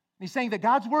 He's saying that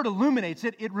God's word illuminates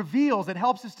it, it reveals, it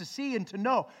helps us to see and to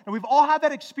know. And we've all had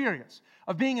that experience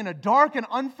of being in a dark and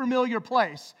unfamiliar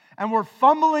place, and we're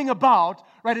fumbling about,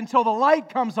 right, until the light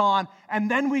comes on, and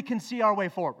then we can see our way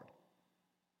forward.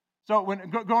 So when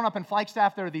growing up in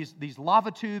Flagstaff, there are these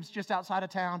lava tubes just outside of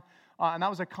town. And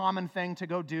that was a common thing to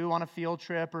go do on a field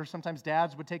trip, or sometimes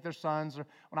dads would take their sons. Or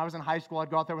when I was in high school, I'd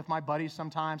go out there with my buddies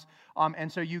sometimes.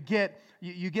 And so you get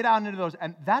out into those,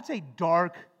 and that's a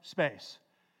dark space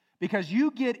because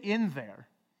you get in there,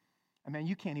 and man,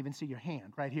 you can't even see your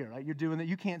hand right here, right? You're doing that,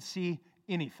 you can't see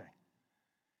anything.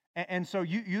 And so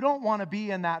you don't want to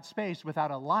be in that space without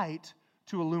a light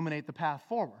to illuminate the path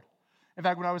forward. In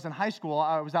fact, when I was in high school,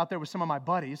 I was out there with some of my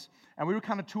buddies, and we were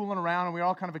kind of tooling around, and we were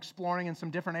all kind of exploring in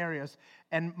some different areas,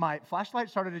 and my flashlight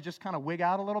started to just kind of wig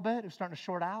out a little bit. It was starting to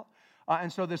short out,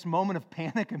 and so this moment of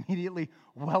panic immediately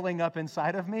welling up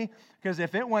inside of me, because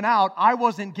if it went out, I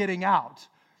wasn't getting out.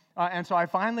 And so I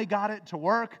finally got it to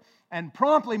work and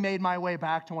promptly made my way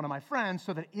back to one of my friends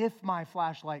so that if my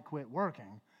flashlight quit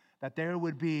working, that there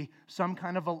would be some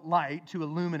kind of a light to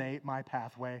illuminate my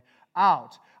pathway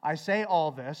out. I say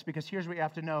all this because here's what you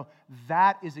have to know.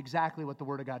 That is exactly what the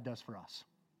Word of God does for us.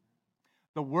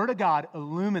 The Word of God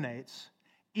illuminates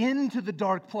into the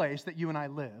dark place that you and I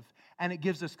live, and it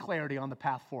gives us clarity on the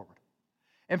path forward.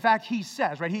 In fact, he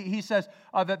says, right, he says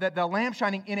that the lamp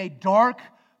shining in a dark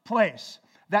place.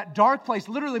 That dark place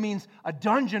literally means a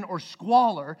dungeon or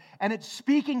squalor, and it's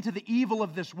speaking to the evil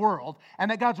of this world, and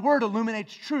that God's Word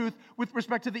illuminates truth with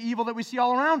respect to the evil that we see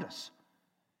all around us.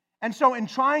 And so in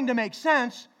trying to make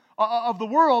sense of the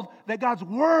world, that God's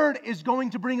Word is going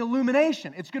to bring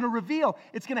illumination. It's going to reveal.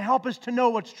 It's going to help us to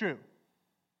know what's true.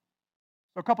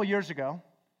 So a couple years ago,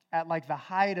 at like the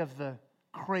height of the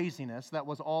craziness that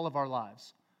was all of our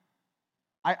lives,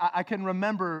 I can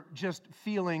remember just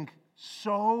feeling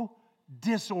so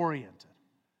disoriented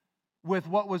with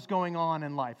what was going on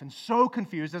in life and so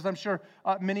confused, as I'm sure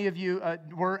many of you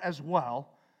were as well.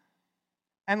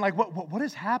 And like, what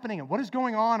is happening and what is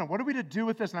going on and what are we to do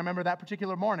with this? And I remember that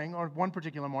particular morning, or one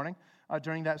particular morning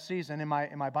during that season in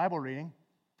my Bible reading,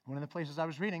 one of the places I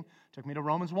was reading took me to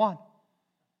Romans 1.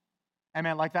 And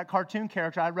man, like that cartoon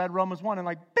character, I read Romans 1 and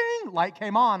like, bing, light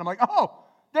came on. I'm like, oh,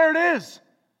 there it is.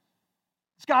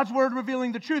 It's God's Word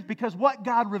revealing the truth, because what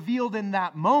God revealed in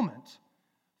that moment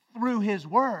through His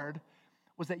Word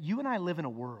was that you and I live in a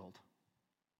world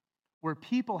where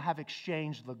people have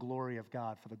exchanged the glory of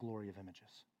God for the glory of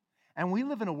images. And we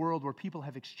live in a world where people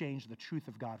have exchanged the truth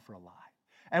of God for a lie.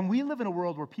 And we live in a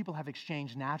world where people have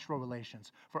exchanged natural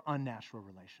relations for unnatural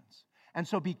relations. And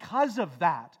so because of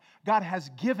that, God has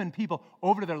given people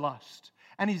over to their lust.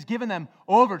 And He's given them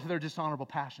over to their dishonorable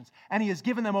passions. And He has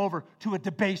given them over to a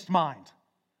debased mind.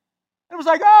 And it was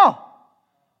like, oh,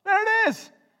 there it is.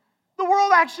 The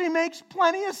world actually makes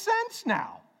plenty of sense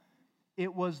now.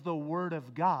 It was the Word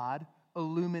of God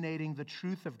illuminating the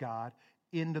truth of God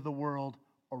into the world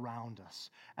around us.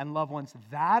 And loved ones,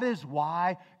 that is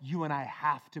why you and I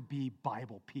have to be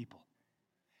Bible people.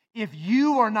 If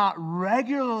you are not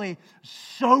regularly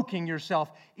soaking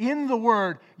yourself in the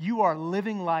Word, you are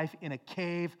living life in a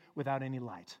cave without any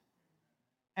light.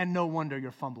 And no wonder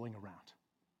you're fumbling around.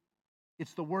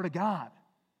 It's the Word of God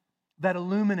that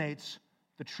illuminates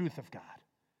the truth of God.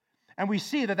 And we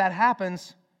see that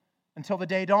happens until the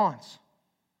day dawns.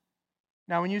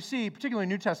 Now, when you see, particularly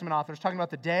New Testament authors, talking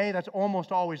about the day, that's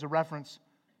almost always a reference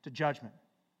to judgment.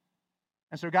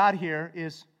 And so God here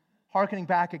is hearkening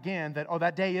back again that,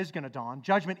 that day is going to dawn.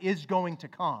 Judgment is going to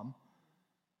come.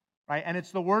 Right? And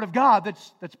it's the Word of God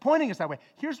that's pointing us that way.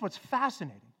 Here's what's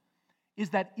fascinating, is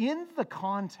that in the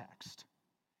context,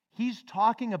 he's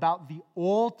talking about the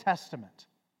Old Testament.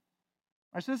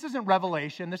 Right, so this isn't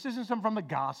Revelation. This isn't some from the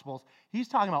Gospels. He's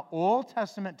talking about Old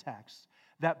Testament texts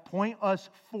that point us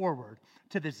forward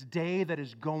to this day that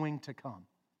is going to come.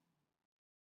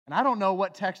 And I don't know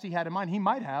what text he had in mind. He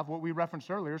might have what we referenced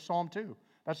earlier, Psalm 2.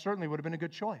 That certainly would have been a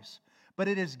good choice. But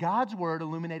it is God's word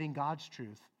illuminating God's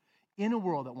truth in a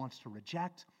world that wants to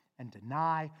reject and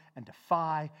deny and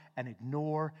defy and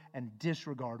ignore and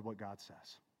disregard what God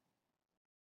says.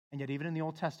 And yet, even in the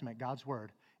Old Testament, God's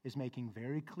word is making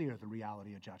very clear the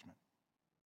reality of judgment.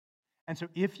 And so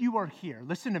if you are here,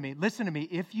 listen to me,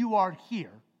 if you are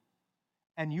here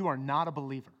and you are not a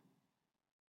believer,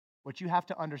 what you have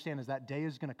to understand is that day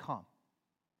is going to come.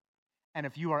 And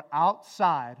if you are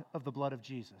outside of the blood of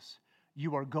Jesus,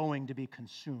 you are going to be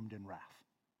consumed in wrath.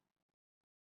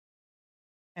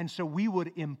 And so we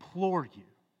would implore you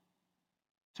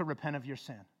to repent of your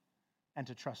sin and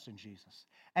to trust in Jesus.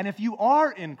 And if you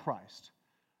are in Christ,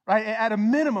 right, at a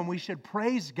minimum, we should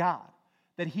praise God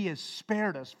that He has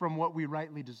spared us from what we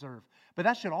rightly deserve. But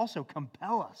that should also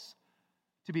compel us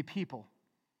to be people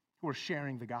who are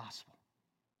sharing the gospel.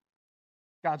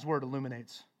 God's word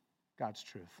illuminates God's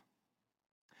truth.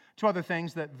 Two other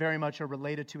things that very much are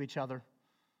related to each other,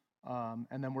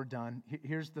 and then we're done.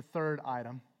 Here's the third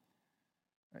item.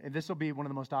 And this will be one of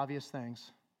the most obvious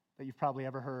things that you've probably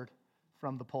ever heard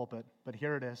from the pulpit, but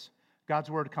here it is. God's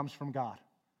word comes from God.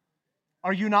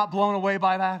 Are you not blown away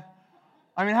by that?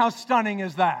 I mean, how stunning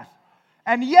is that?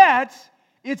 And yet,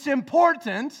 it's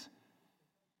important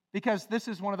because this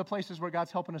is one of the places where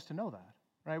God's helping us to know that,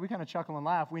 right? We kind of chuckle and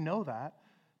laugh. We know that,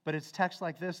 but it's texts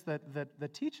like this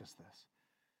that teach us this,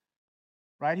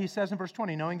 right? He says in verse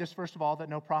 20, knowing this, first of all, that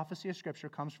no prophecy of Scripture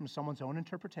comes from someone's own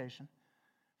interpretation,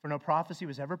 for no prophecy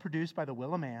was ever produced by the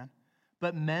will of man,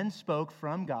 but men spoke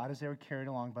from God as they were carried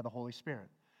along by the Holy Spirit.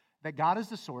 That God is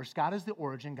the source, God is the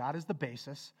origin, God is the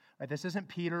basis. Right? This isn't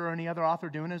Peter or any other author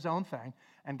doing his own thing,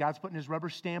 and God's putting his rubber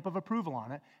stamp of approval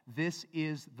on it. This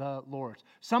is the Lord's.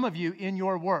 Some of you, in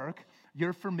your work,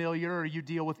 you're familiar or you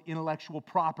deal with intellectual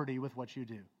property with what you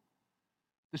do.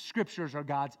 The Scriptures are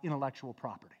God's intellectual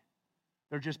property.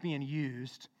 They're just being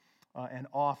used and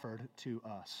offered to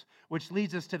us. Which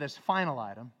leads us to this final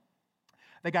item,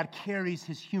 that God carries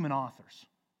His human authors.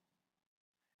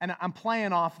 And I'm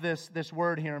playing off this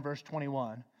word here in verse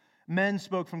 21. Men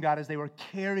spoke from God as they were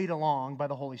carried along by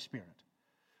the Holy Spirit.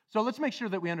 So let's make sure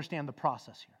that we understand the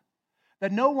process here.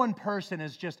 That no one person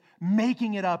is just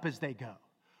making it up as they go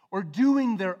or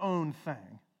doing their own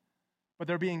thing, but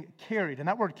they're being carried. And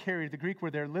that word carried, the Greek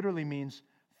word there literally means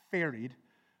ferried,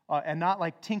 and not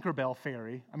like Tinkerbell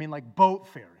ferry. I mean like boat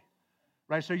ferry,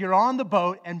 right? So you're on the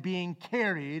boat and being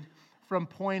carried from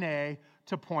point A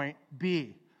to point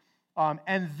B.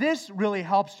 And this really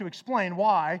helps to explain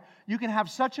why you can have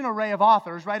such an array of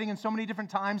authors writing in so many different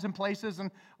times and places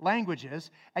and languages,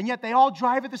 and yet they all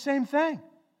drive at the same thing.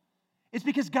 It's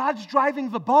because God's driving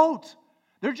the boat.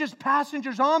 They're just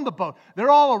passengers on the boat.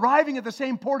 They're all arriving at the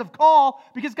same port of call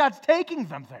because God's taking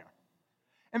them there.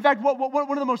 In fact,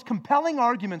 one of the most compelling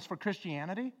arguments for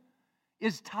Christianity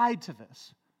is tied to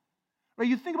this. Right?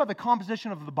 You think about the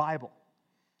composition of the Bible.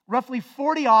 Roughly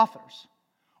 40 authors,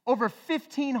 over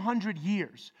 1,500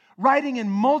 years, writing in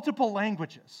multiple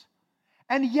languages.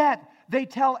 And yet, they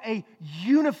tell a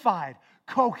unified,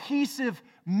 cohesive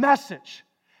message.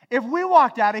 If we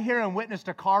walked out of here and witnessed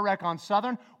a car wreck on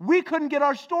Southern, we couldn't get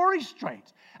our story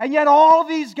straight. And yet all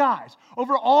these guys,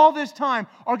 over all this time,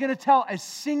 are going to tell a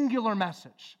singular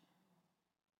message.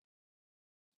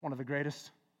 One of the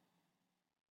greatest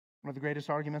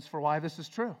arguments for why this is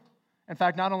true. In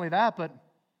fact, not only that, but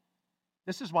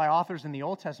this is why authors in the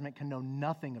Old Testament can know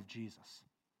nothing of Jesus.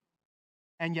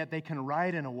 And yet they can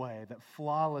write in a way that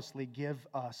flawlessly give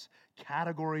us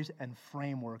categories and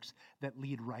frameworks that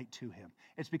lead right to Him.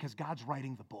 It's because God's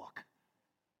writing the book.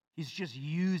 He's just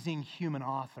using human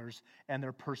authors and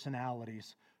their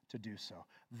personalities to do so.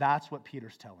 That's what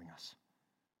Peter's telling us.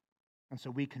 And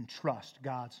so we can trust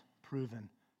God's proven,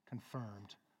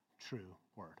 confirmed, true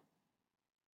word.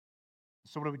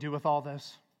 So what do we do with all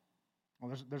this?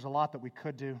 Well, there's a lot that we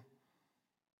could do.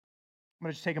 I'm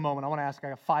going to just take a moment. I want to ask, I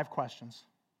have 5 questions.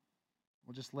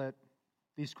 We'll just let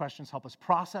these questions help us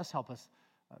process, help us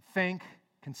think,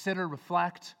 consider,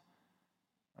 reflect,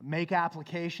 make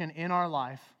application in our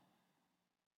life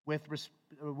with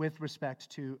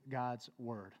respect to God's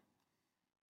word.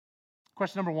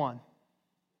 Question number 1.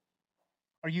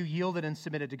 Are you yielded and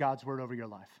submitted to God's word over your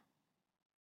life?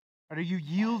 Are you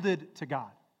yielded to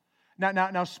God?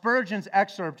 Now, Spurgeon's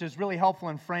excerpt is really helpful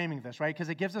in framing this, right? Because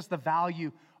it gives us the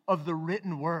value of the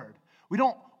written word. We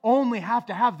don't only have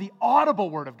to have the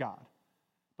audible word of God,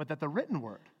 but that the written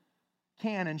word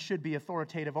can and should be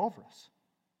authoritative over us.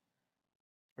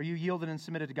 Are you yielded and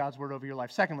submitted to God's word over your life?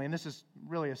 Secondly, and this is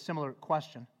really a similar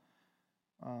question,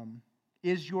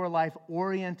 is your life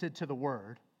oriented to the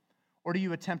word, or do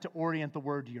you attempt to orient the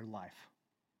word to your life?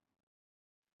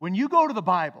 When you go to the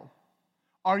Bible,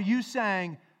 are you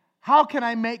saying, how can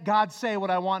I make God say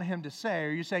what I want him to say? Or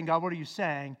are you saying, God, what are you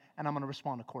saying? And I'm going to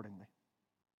respond accordingly.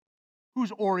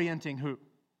 Who's orienting who?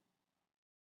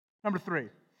 Number 3,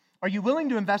 are you willing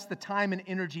to invest the time and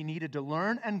energy needed to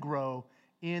learn and grow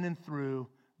in and through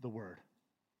the word?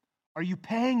 Are you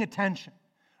paying attention?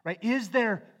 Right? Is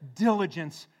there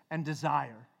diligence and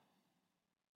desire?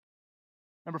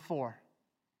 Number 4,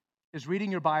 is reading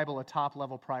your Bible a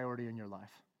top-level priority in your life?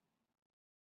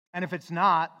 And if it's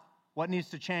not, what needs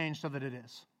to change so that it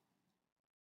is?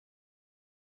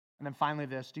 And then finally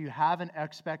this, do you have an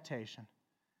expectation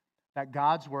that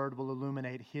God's word will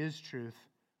illuminate his truth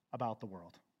about the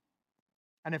world?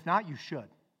 And if not, you should.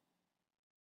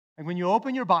 And when you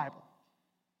open your Bible,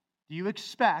 do you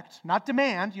expect, not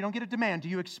demand, you don't get a demand, do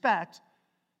you expect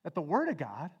that the word of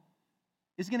God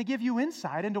is going to give you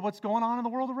insight into what's going on in the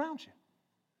world around you?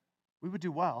 We would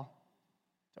do well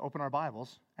to open our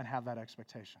Bibles and have that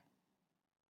expectation.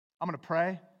 I'm going to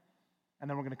pray, and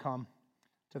then we're going to come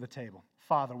to the table.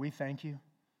 Father, we thank you,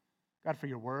 God, for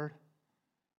your word.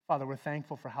 Father, we're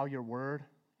thankful for how your word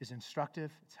is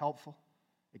instructive, it's helpful,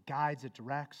 it guides, it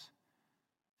directs.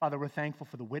 Father, we're thankful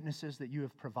for the witnesses that you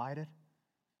have provided,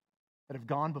 that have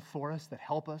gone before us, that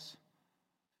help us.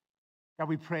 God,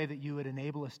 we pray that you would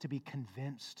enable us to be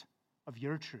convinced of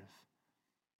your truth,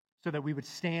 so that we would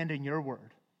stand in your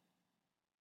word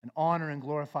and honor and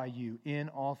glorify you in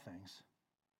all things.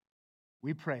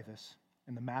 We pray this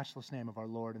in the matchless name of our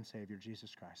Lord and Savior,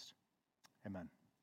 Jesus Christ. Amen.